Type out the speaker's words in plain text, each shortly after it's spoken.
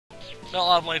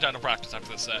I'll have plenty of time to practice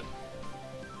after this set.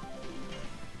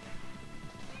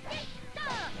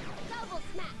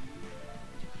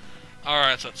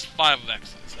 Alright, so it's 5 of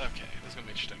X's. Okay, this is gonna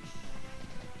be interesting.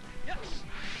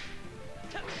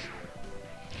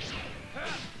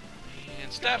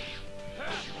 And step.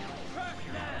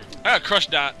 I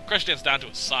gotta crush dance down to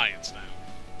a science now.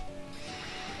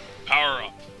 Power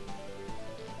up.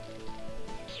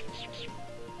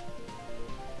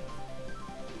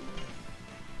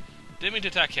 Didn't mean to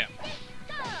attack him.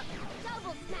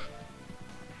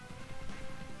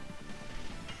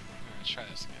 Let's try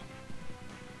this again.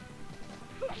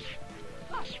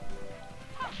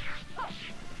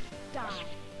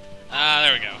 Ah,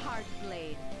 there we go.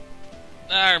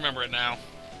 I remember it now.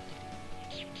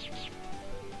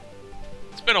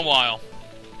 It's been a while.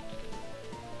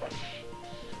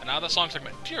 And now that song's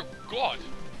like, dear God.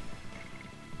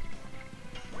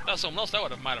 If that was someone else,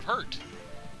 that might have hurt.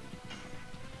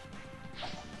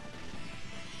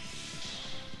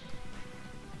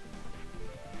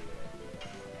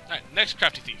 Alright, next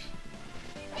crafty thief.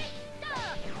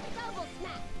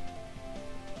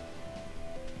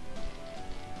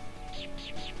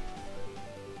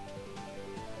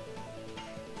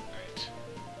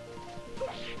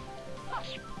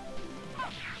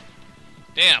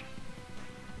 Damn.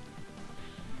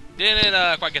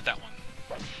 Didn't quite get that one.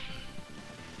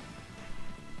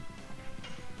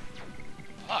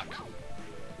 Fuck.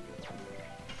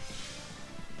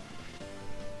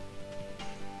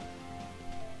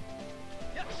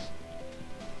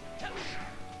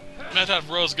 I'm gonna have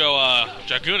Rose go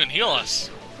Dragoon and heal us.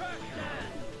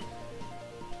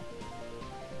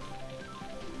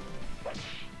 Alright,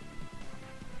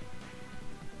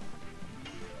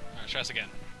 try this again.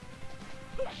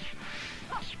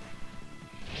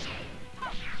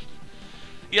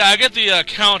 Yeah, I get the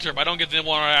counter, but I don't get the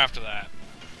one right after that.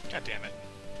 God damn it.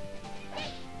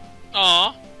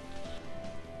 Aww.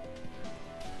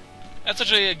 That's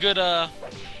such a good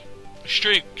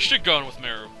streak going with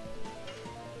Meru.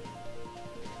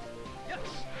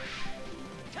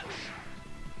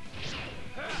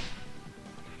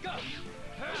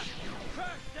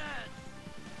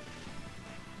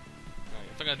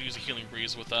 I think I'm gonna use a healing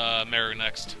breeze with Meru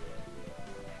next.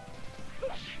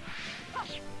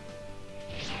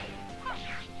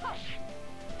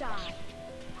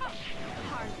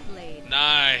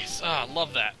 Nice. Ah,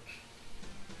 love that.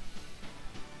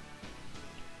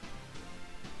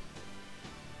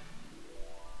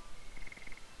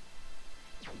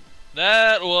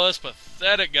 That was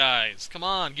pathetic, guys. Come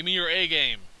on, give me your A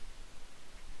game.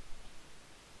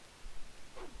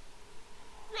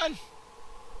 Run.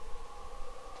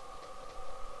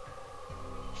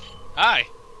 Hi.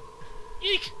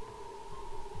 Eek.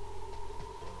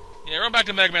 Yeah, run back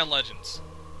to Mega Man Legends.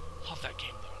 Love that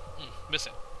game, though. Miss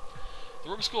it. The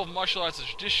Rogue School of Martial Arts is a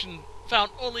tradition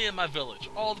found only in my village.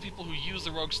 All the people who use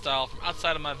the Rogue style from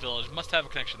outside of my village must have a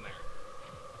connection there.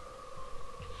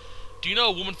 Do you know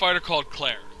a woman fighter called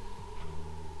Claire?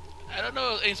 I don't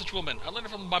know any such woman. I learned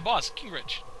it from my boss,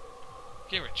 Gingrich.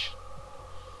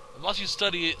 My boss used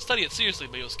to study it seriously,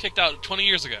 but he was kicked out 20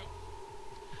 years ago.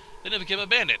 Then he became a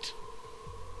bandit.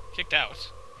 Kicked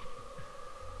out.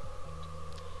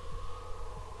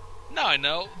 Now I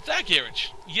know. That Garage.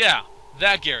 Yeah,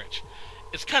 that Garage.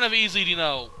 It's kind of easy to, you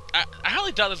know... I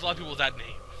highly doubt there's a lot of people with that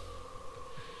name.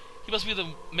 He must be the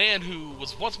man who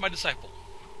was once my disciple.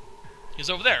 He's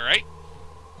over there, right?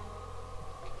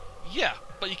 Yeah,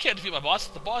 but you can't defeat my boss.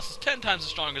 The boss is 10 times as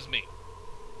strong as me.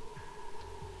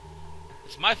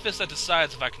 It's my fist that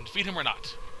decides if I can defeat him or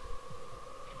not.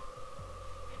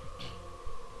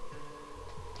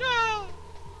 Ah,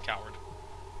 coward.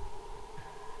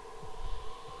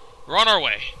 We're on our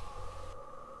way.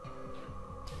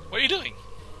 What are you doing?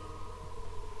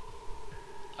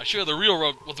 I'll show you the real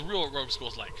rogue, what the real rogue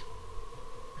school's like.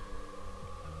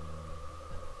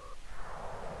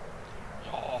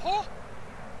 Oh.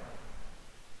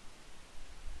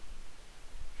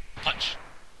 Punch.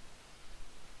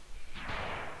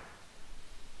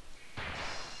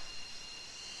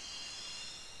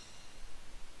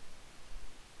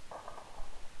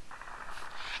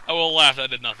 I will laugh,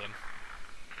 that did nothing.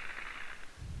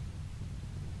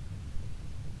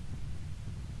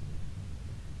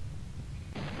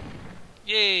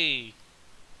 Yay!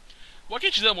 Why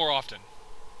can't you do that more often?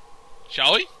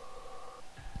 Shall we?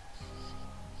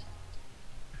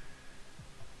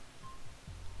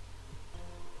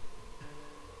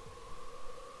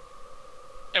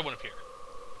 Everyone up here.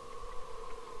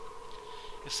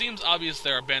 It seems obvious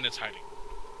there are bandits hiding.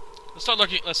 Let's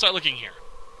start looking here.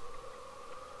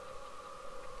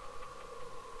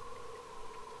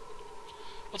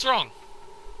 What's wrong?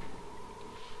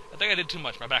 think I did too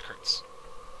much. My back hurts.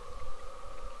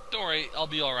 Don't worry, I'll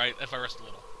be alright if I rest a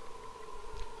little.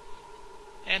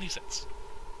 And he sits.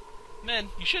 Men,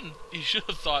 you should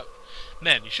have thought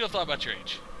about your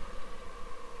age.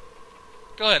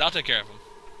 Go ahead, I'll take care of him.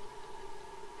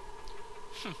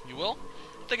 You will?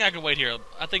 I think I can wait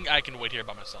here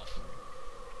by myself.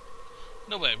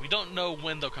 No way, we don't know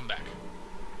when they'll come back.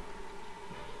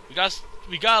 We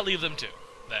gotta leave them too,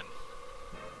 then.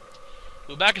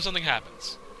 We'll be back if something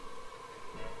happens.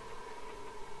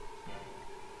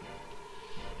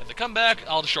 If they come back,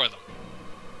 I'll destroy them.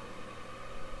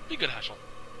 Be good, Heschel.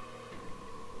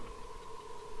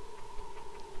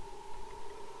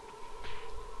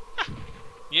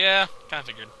 Yeah, kinda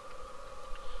figured.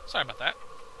 Sorry about that.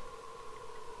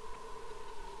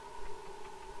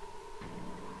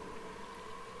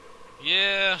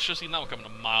 Yeah, should've seen that one coming a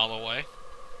mile away.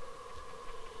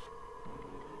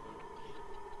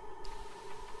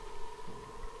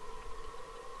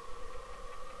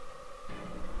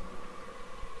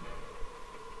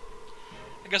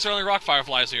 I guess there are only rock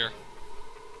fireflies here.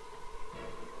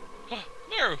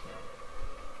 Meru!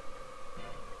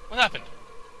 What happened?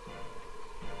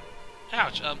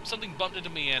 Ouch, something bumped into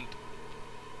me and...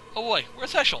 Oh boy,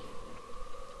 where's Heschel?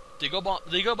 Did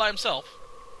he go by himself?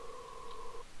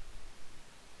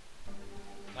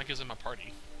 Like he's in my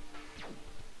party.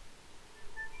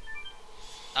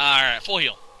 Alright, full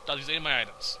heal. Thought these ate my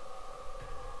items.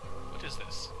 What is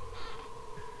this?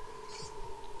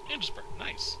 Angelspur,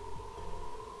 nice.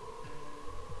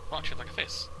 Rock shaped like a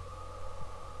face.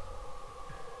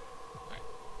 Alright.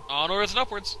 Onwards and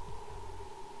upwards.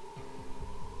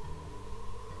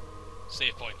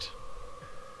 Save point.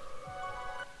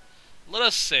 Let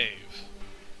us save.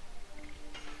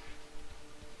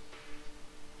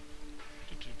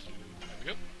 There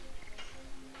we go.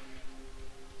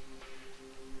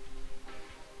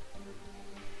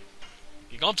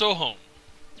 Giganto home.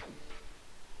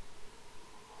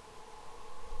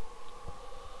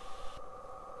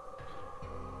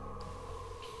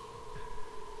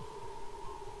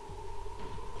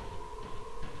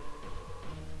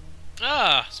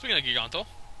 Ah, speaking of Giganto.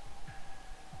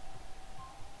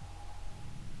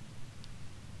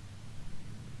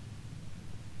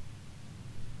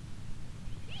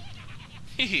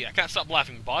 Hehe, I can't stop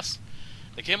laughing, boss.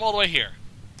 They came all the way here.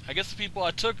 I guess the people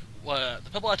I took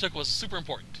was super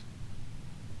important.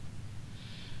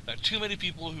 There are too many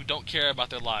people who don't care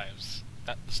about their lives.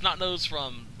 That snot-nose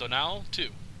from Donau, too.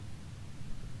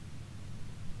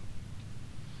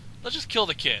 Let's just kill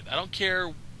the kid. I don't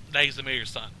care that he's the mayor's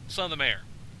son of the mayor.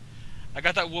 I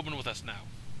got that woman with us now.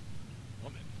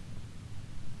 Woman.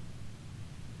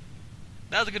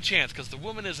 Now's a good chance, because the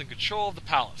woman is in control of the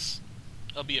palace.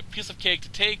 It'll be a piece of cake to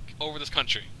take over this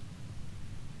country.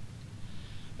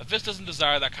 If this doesn't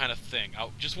desire that kind of thing, I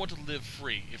just want to live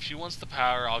free. If she wants the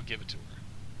power, I'll give it to her.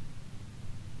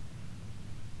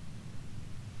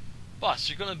 Boss,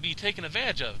 you're going to be taken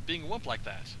advantage of, being a wimp like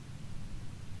that.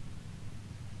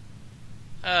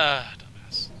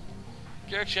 Dumbass.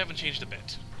 Garrett, you haven't changed a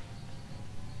bit.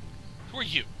 Who are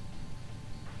you?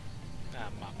 Ah,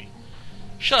 mommy.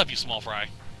 Shut up, you small fry.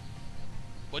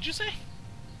 What'd you say?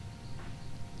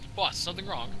 Boss, something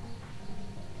wrong?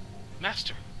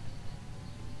 Master.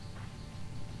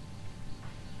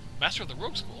 Master of the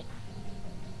Rogue School?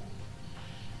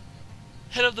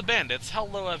 Head of the bandits, how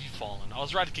low have you fallen? I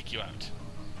was right to kick you out.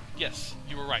 Yes,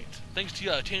 you were right. Thanks to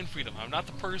you, I attained freedom. I'm not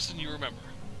the person you remember.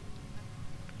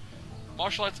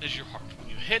 Martial arts is your heart. When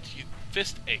you hit, your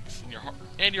fist aches,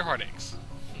 and your heart aches.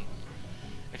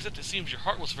 Except it seems your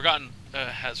heart has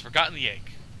forgotten the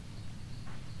ache.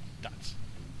 Dots.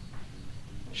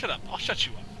 Shut up, I'll shut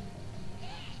you up.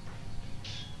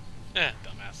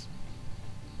 Dumbass.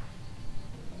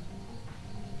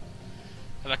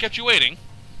 Have I kept you waiting?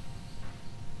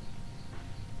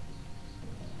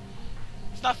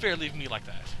 It's not fair leaving me like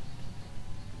that.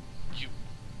 You.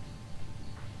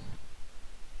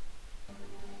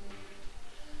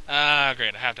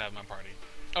 Great, I have to have my party.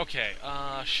 Okay,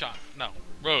 Sean. No.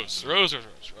 Rose.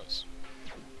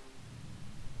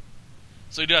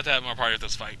 So you do have to have my party with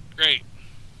this fight. Great.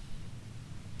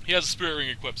 He has a spirit ring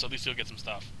equipped, so at least he'll get some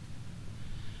stuff.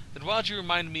 Then why don't you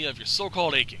remind me of your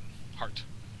so-called aching heart?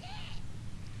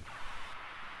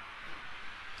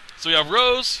 So we have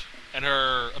Rose, and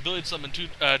her ability to summon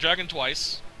dragon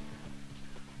twice.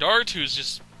 Dart, who's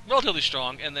just relatively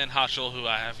strong, and then Heschel, who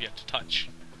I have yet to touch.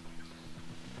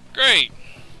 Great!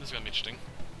 This is going to be interesting.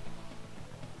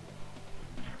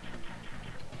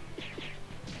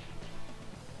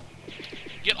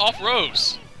 Get off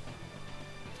Rose!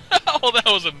 Oh, that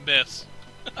was a miss.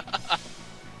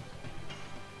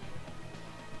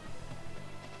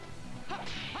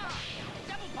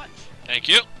 Thank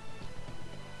you.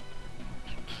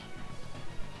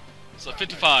 So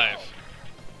 55.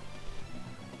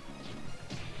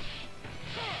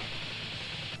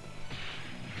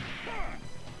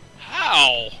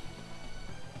 How?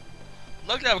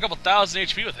 Luckily I have a couple thousand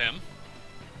HP with him.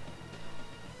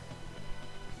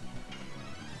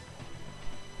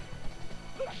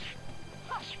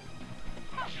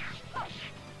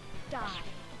 Die.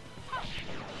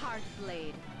 Hard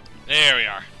blade. There we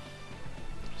are.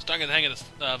 Starting to get the hang of, this,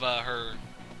 of her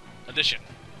addition.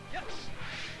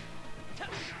 I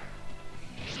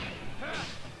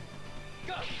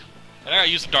think I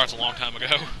used the darts a long time ago.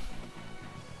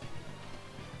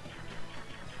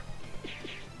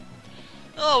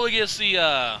 Oh, we get to see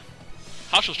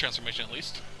Hasho's transformation at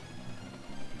least.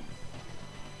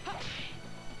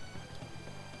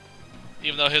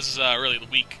 Even though his is really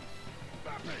weak.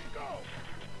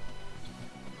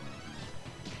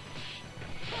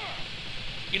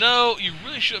 You know, you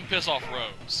really shouldn't piss off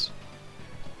Rose.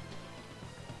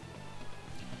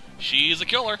 She's a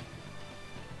killer.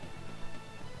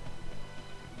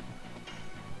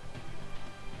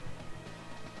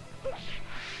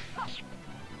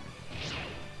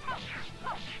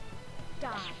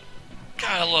 Die. God,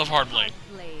 I love Hard Blade.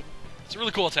 It's a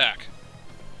really cool attack.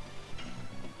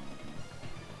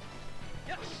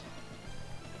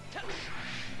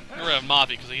 I'm gonna have Mavi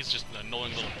because he's just an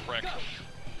annoying little prick.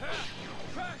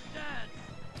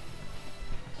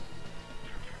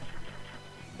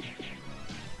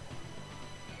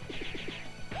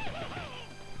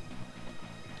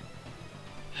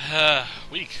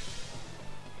 Weak.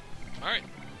 Alright.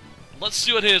 Let's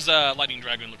see what his Lightning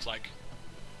Dragoon looks like.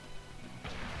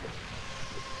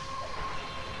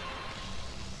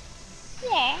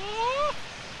 Aww.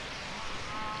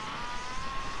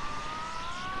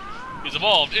 He's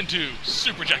evolved into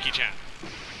Super Jackie Chan.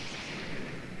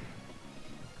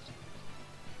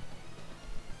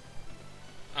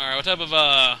 Alright, what type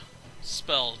of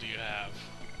spells do you have?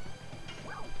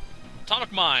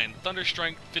 Atomic Mind, Thunder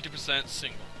Strength, 50%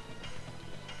 single.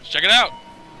 Let's check it out!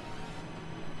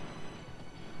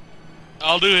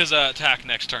 I'll do his attack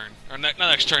next turn. Or not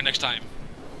next turn, next time.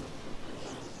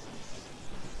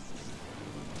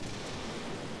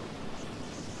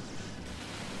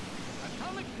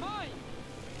 Atomic Mind.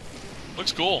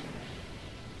 Looks cool.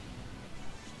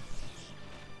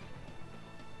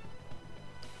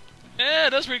 Yeah, it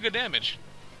does pretty good damage.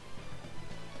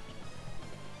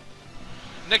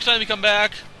 Next time you come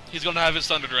back, he's gonna have his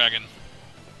Thunder Dragon.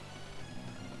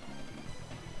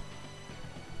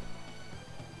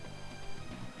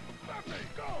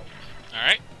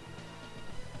 Alright.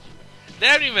 They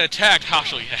haven't even attacked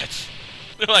Hasho yet.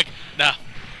 They're like, nah,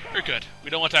 we're good. We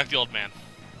don't want to attack the old man.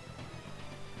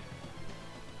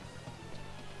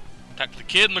 Attack the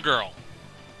kid and the girl.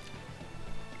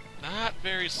 Not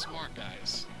very smart,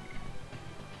 guys.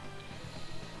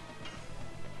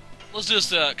 Let's do this,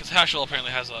 because Hasho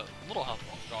apparently has a little health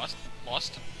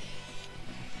lost.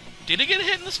 Did he get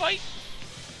hit in this fight?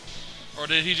 Or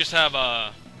did he just have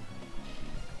a...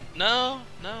 No,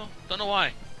 don't know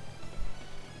why.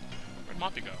 Where'd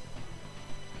Moppy go?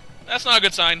 That's not a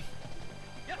good sign.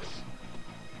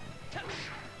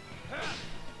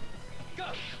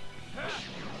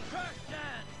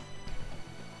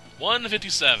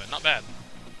 157, not bad.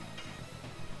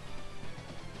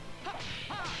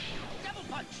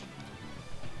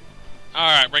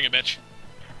 Alright, bring it, bitch.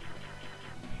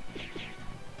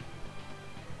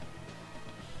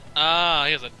 Ah,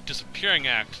 he has a disappearing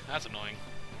act. That's annoying.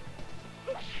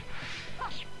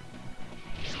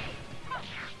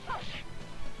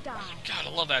 God, I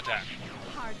love that attack.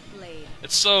 Hard blade.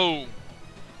 It's so...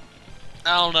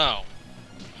 I don't know.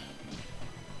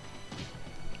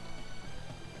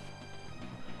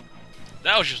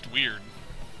 That was just weird.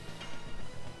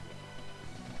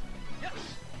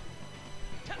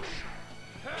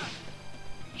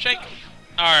 Shake.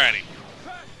 Alrighty.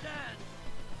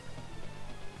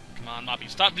 Come on, Moppy.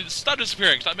 Stop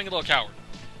disappearing. Stop being a little coward.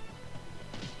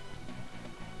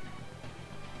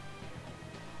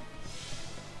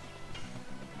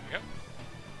 There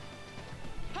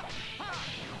we go.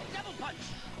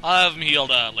 I'll have him healed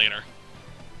later.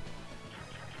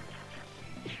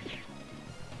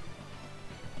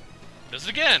 Does it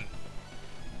again.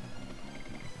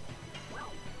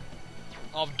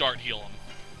 I'll have Dart heal him.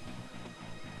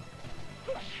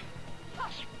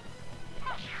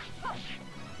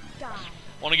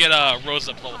 I want to get Rose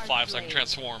up to level 5 so I can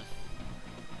transform.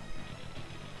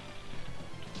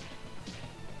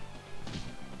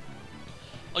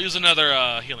 I'll use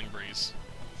another healing breeze.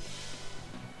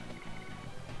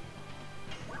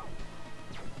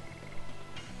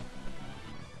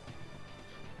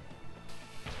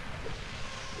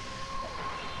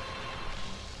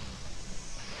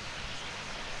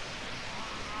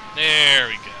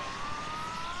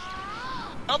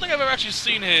 think I've ever actually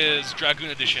seen his Dragoon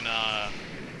edition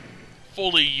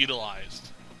fully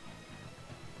utilized.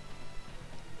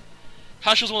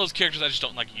 Hasho's one of those characters I just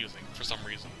don't like using for some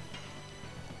reason.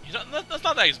 That's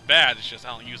not that he's bad, it's just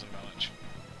I don't use him that much.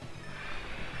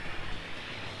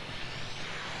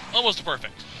 Almost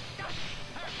perfect.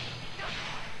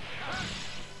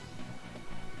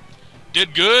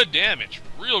 Did good damage.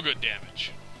 Real good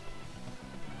damage.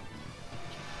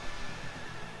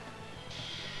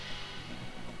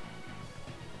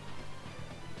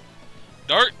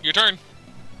 Dart, your turn.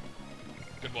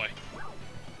 Good boy.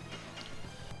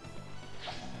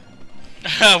 I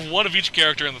have one of each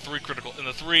character in the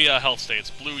three health states: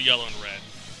 blue, yellow, and red.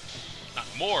 Not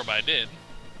more, but I did.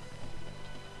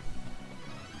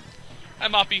 Hi,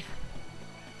 Moppy.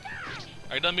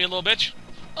 Are you done being a little bitch?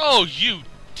 Oh, you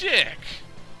dick!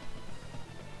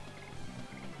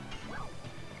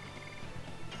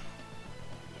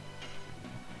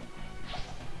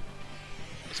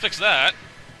 Let's fix that.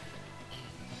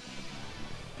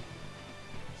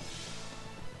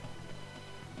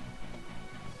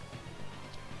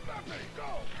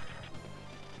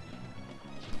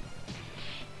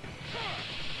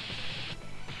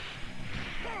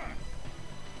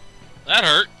 That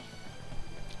hurt.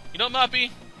 You know what,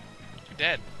 Moppy? You're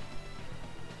dead.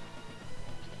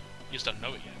 You just don't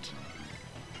know it yet.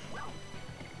 Alright,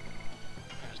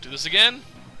 let's do this again.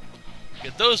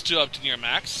 Get those two up to near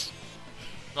max.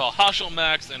 Well, Hashel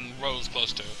max and Rose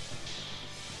close to.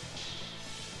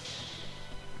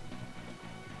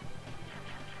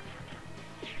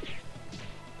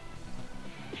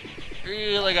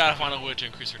 Really gotta find a way to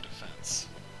increase her defense.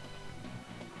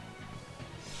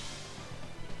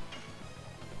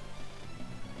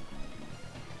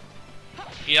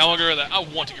 Yeah, I want to get rid of that. I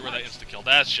want to get rid of that insta-kill.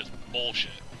 That's just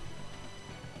bullshit.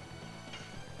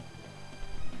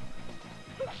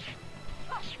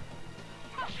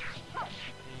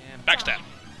 And backstab.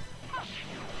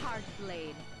 Hard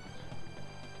blade.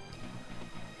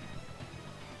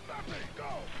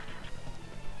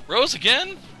 Rose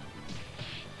again?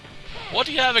 What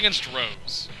do you have against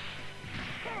Rose?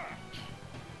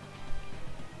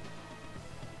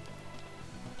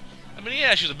 I mean,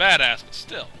 yeah, she's a badass, but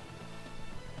still.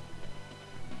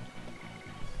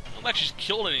 I don't think she's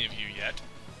killed any of you yet.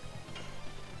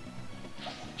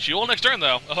 She will next turn,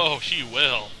 though. Oh, she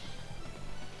will.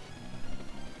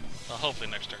 Well, hopefully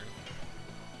next turn.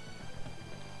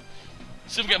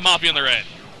 See if we get Moppy on the red.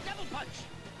 Double punch.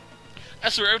 I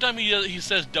swear, every time he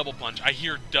says double punch, I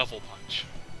hear devil punch.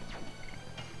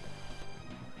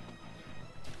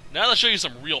 Now let's show you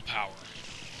some real power.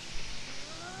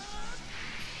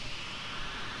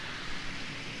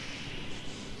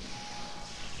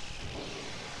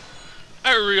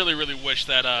 I really, really wish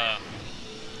that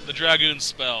the Dragoon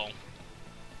spell,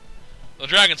 the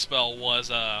Dragon spell, was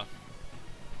an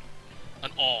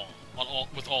all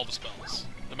with all the spells,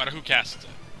 no matter who casts it.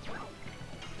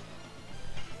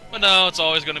 But no, it's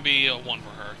always going to be a 1 for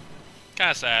her.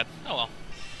 Kinda sad. Oh well.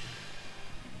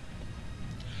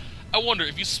 I wonder,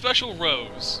 if you special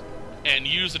Rose and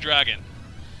use the dragon,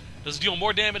 does it deal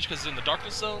more damage because it's in the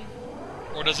darkness zone?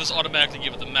 Or does this automatically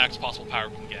give it the max possible power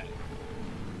we can get?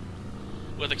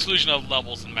 With exclusion of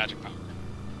levels and magic power.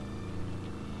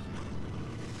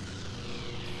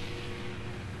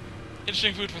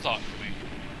 Interesting food for thought for me.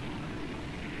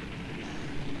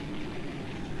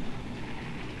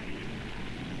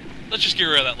 Let's just get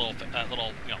rid of that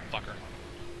little, you know, fucker.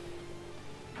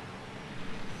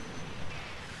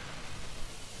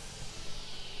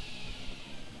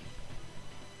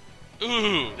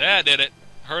 Ooh, that did it.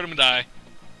 Heard him die.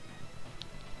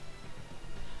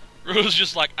 Rose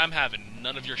just like, I'm having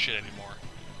none of your shit anymore.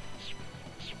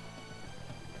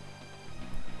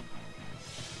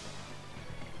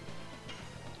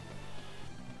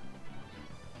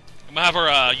 I'm gonna have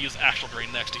her use Astral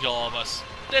Drain next to heal all of us.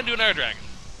 Then do another dragon.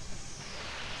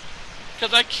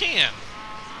 Because I can.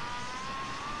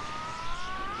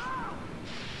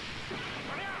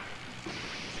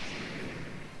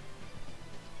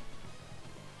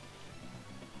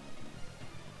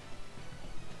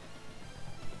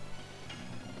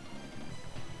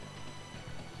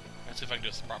 Let's see if I can do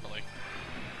this properly.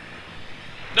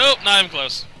 Nope, not even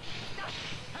close.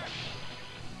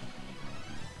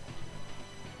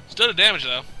 Still did damage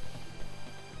though.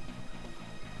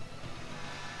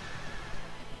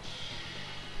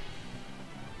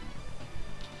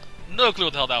 No clue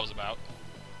what the hell that was about.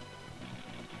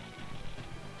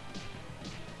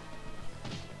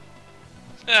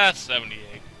 That's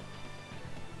 78.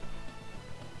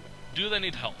 Do they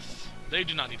need health? They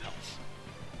do not need health.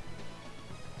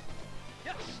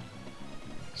 Yes.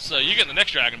 So you get the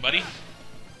next dragon, buddy.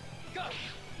 Go.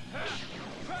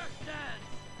 Crash dance.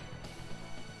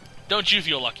 Don't you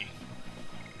feel lucky?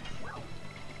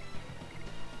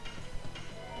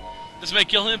 This may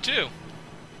kill him too.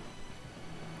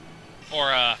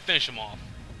 Or finish him off.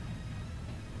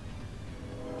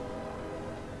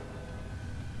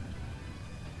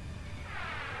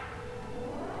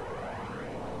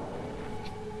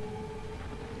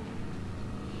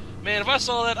 Man, if I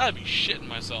saw that, I'd be shitting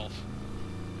myself.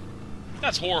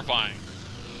 That's horrifying.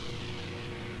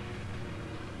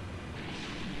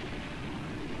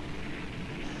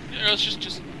 Yeah, let's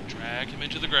just drag him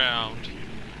into the ground.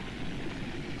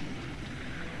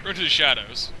 Or into the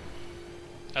shadows,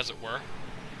 as it were.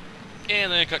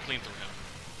 And then cut clean through him.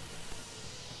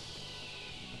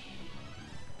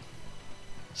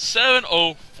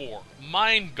 704.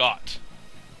 Mein Gott.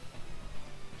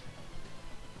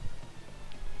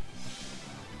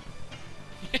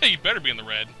 Yeah, you better be in the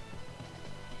red.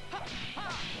 Ha,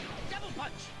 ha. Double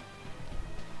punch.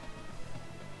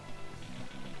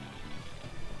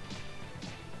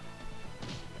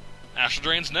 Astral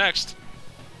Drain's next.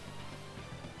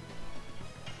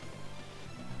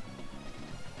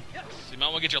 Yep. So you might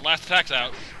want to get your last attacks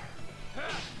out.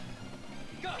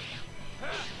 Go.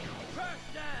 Crash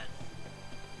dance.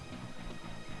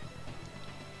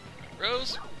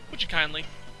 Rose, would you kindly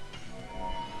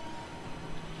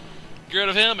get rid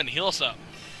of him and heal us up?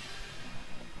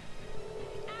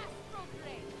 Astral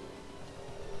blade.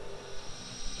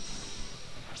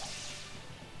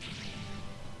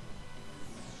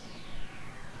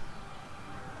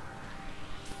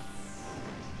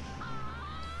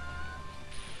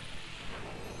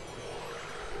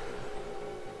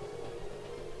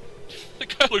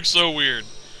 That guy looks so weird.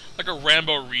 Like a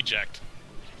Rambo reject.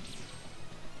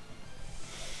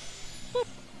 Boop.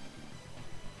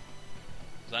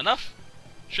 Is that enough?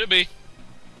 Should be.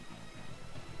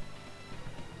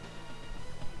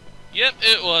 Yep,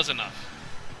 it was enough.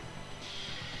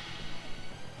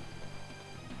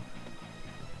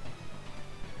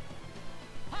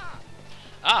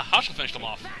 Ah, Hashel finished him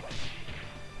off.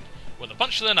 With a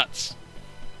punch to the nuts.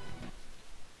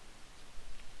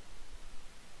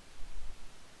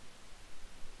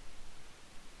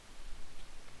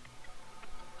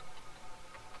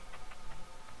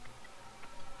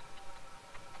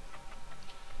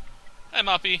 Hey,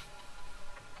 Moppy.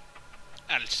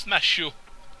 I'll smash you.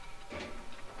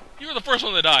 You were the first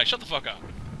one to die. Shut the fuck up.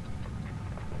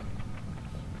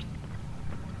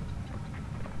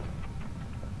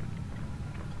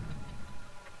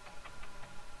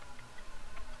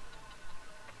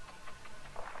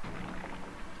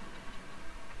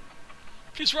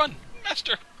 Please run,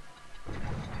 Master.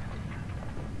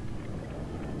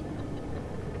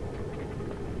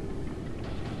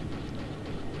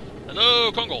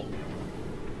 Hello, Kongol.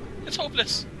 It's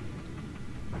hopeless.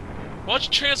 Why don't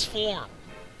you transform?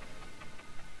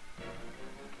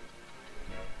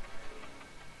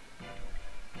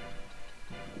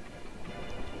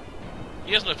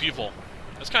 He has no pupil.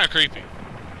 That's kind of creepy.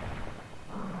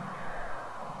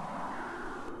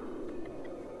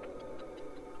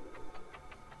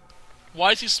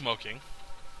 Why is he smoking?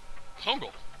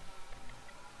 Kongol.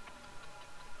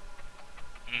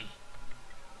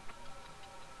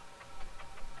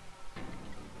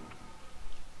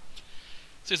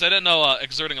 Since I didn't know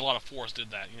exerting a lot of force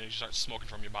did that. You know, you start smoking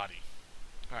from your body.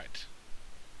 Alright.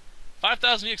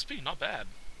 5,000 EXP, not bad.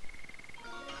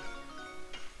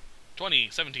 20,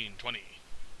 17, 20.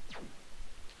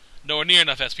 Nowhere near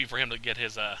enough SP for him to get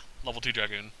his level 2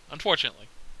 Dragoon, unfortunately.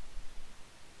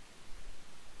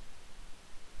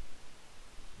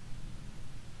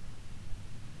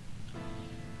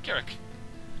 Carrick,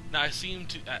 now I seem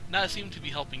to be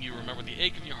helping you remember the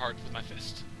ache in your heart with my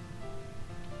fist.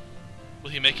 Will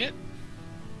he make it?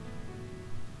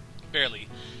 Barely,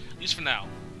 at least for now.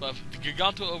 But if the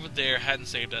Giganto over there hadn't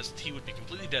saved us, he would be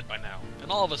completely dead by now,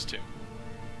 and all of us too.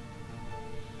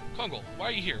 Kongol, why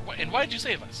are you here? And why did you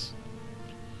save us?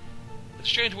 It's a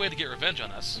strange way to get revenge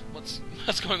on us.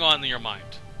 What's going on in your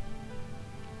mind?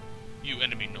 You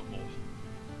enemy no more.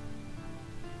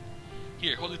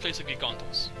 Here, holy place of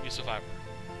Gigantos. Be a survivor.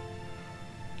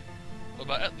 What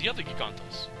about the other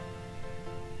Gigantos?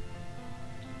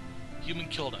 Human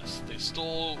killed us. They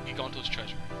stole Giganto's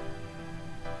treasure.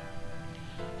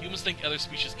 Humans think other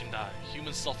species can die.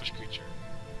 Human selfish creature.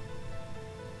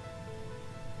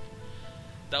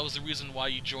 That was the reason why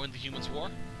you joined the Humans' War?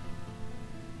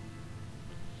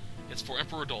 It's for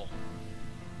Emperor Dole.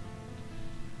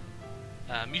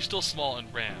 You're still small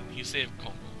and ran. He saved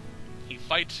Kongo. He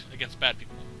fight against bad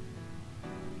people.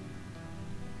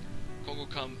 Kongo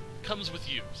comes with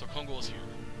you, so Kongo is here.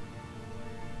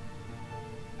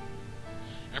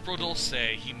 Emperor Dole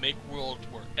say he make world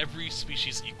where every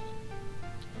species equal.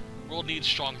 World needs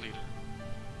strong leader.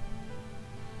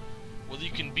 Whether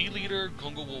you can be leader,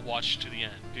 Kongo will watch to the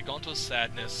end. Giganto's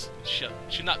sadness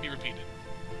should not be repeated.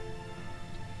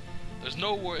 There's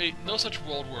no such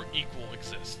world where equal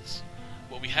exists.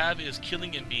 What we have is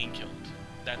killing and being killed.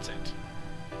 That's it.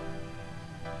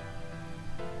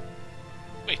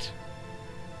 Wait.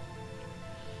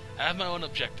 I have my own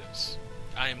objectives.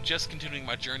 I am just continuing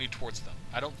my journey towards them.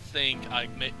 I don't think I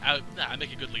make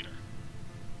a good leader.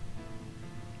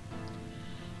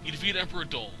 You defeat Emperor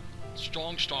Dole.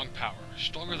 Strong power.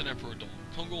 Stronger than Emperor Dole.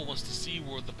 Kongo wants to see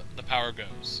where the power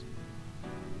goes.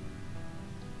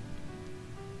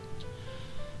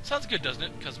 Sounds good, doesn't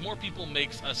it? Because more people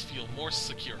makes us feel more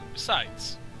secure.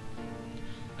 Besides,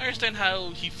 I understand how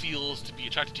he feels to be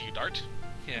attracted to you, Dart.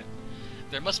 Yeah.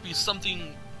 There must be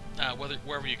something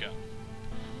wherever you go.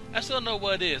 I still don't know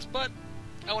what it is, but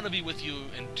I want to be with you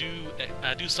and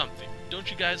do something. Don't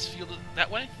you guys feel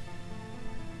that way?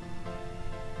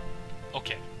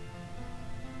 Okay.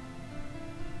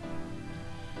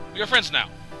 We are friends now.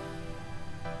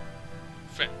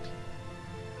 Friend.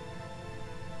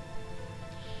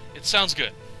 It sounds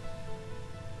good.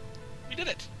 We did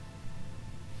it.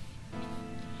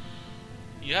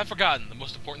 You have forgotten the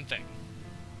most important thing.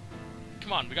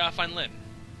 Come on, we gotta find Lyn.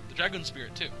 The Dragoon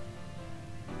Spirit, too.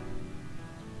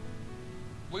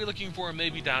 What you're looking for may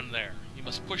be down there. You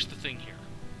must push the thing here.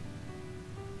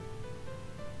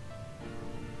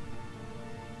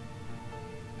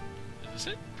 Is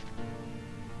this it?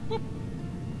 Whoop.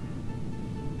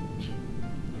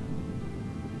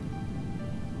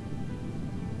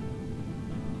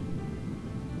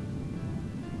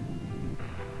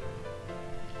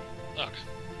 Ugh.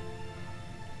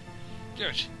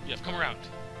 Garrett, you have come around.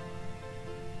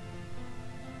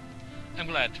 I'm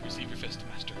glad to receive your fist,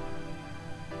 Master.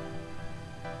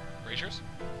 Braziers?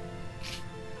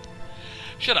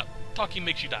 Shut up. Talking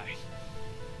makes you die.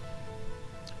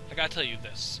 I gotta tell you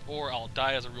this, or I'll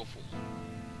die as a real fool.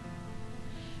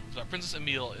 It's about Princess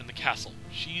Emile in the castle.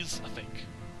 She's a fake.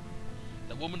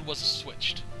 That woman was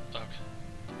switched. Ugh.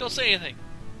 Don't say anything!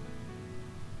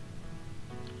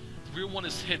 The real one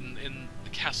is hidden in the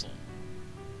castle.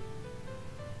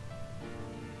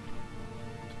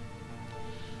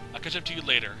 I'll catch up to you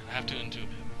later. I have to entomb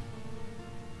him.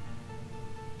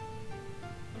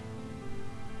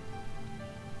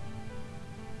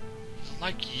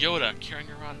 Like Yoda carrying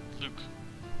around Luke.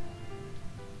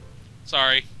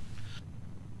 Sorry.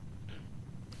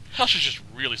 House is just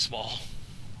really small.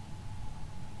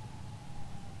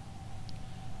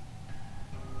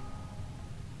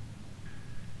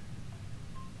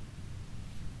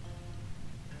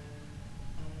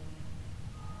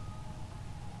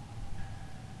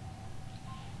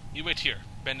 You wait here.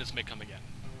 Bandits may come again.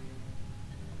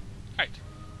 Alright.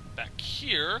 Back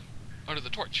here, under the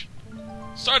torch.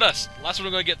 Stardust! Last one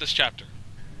we're going to get this chapter.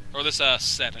 Or this,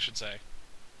 set, I should say.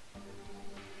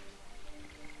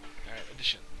 Alright,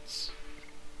 additions.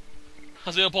 I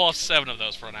was able to pull off 7 of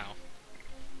those for now.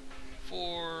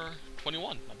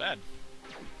 421, not bad.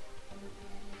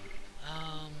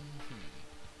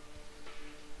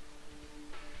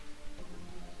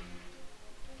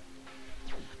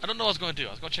 I don't know what I was going to do.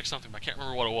 I was going to check something, but I can't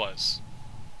remember what it was.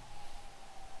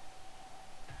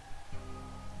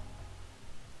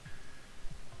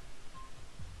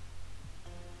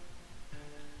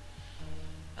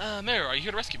 Mary, are you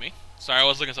here to rescue me? Sorry, I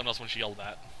was looking at something else when she yelled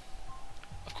that.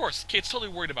 Of course, Kate's totally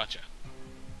worried about you.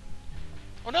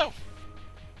 Oh no!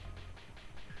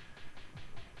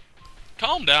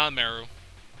 Calm down, Meru.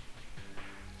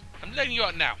 I'm letting you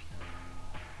out now.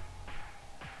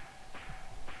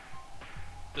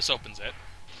 This opens it.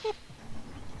 Whoop.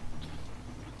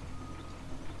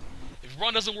 If your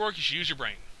run doesn't work, you should use your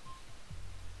brain.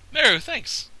 Meru,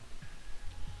 thanks!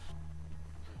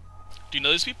 Do you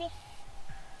know these people?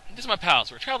 These are my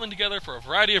pals. We're traveling together for a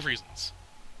variety of reasons.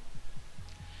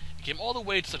 You came all the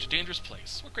way to such a dangerous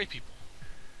place. What great people.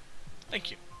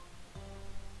 Thank you.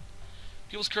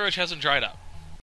 People's courage hasn't dried up.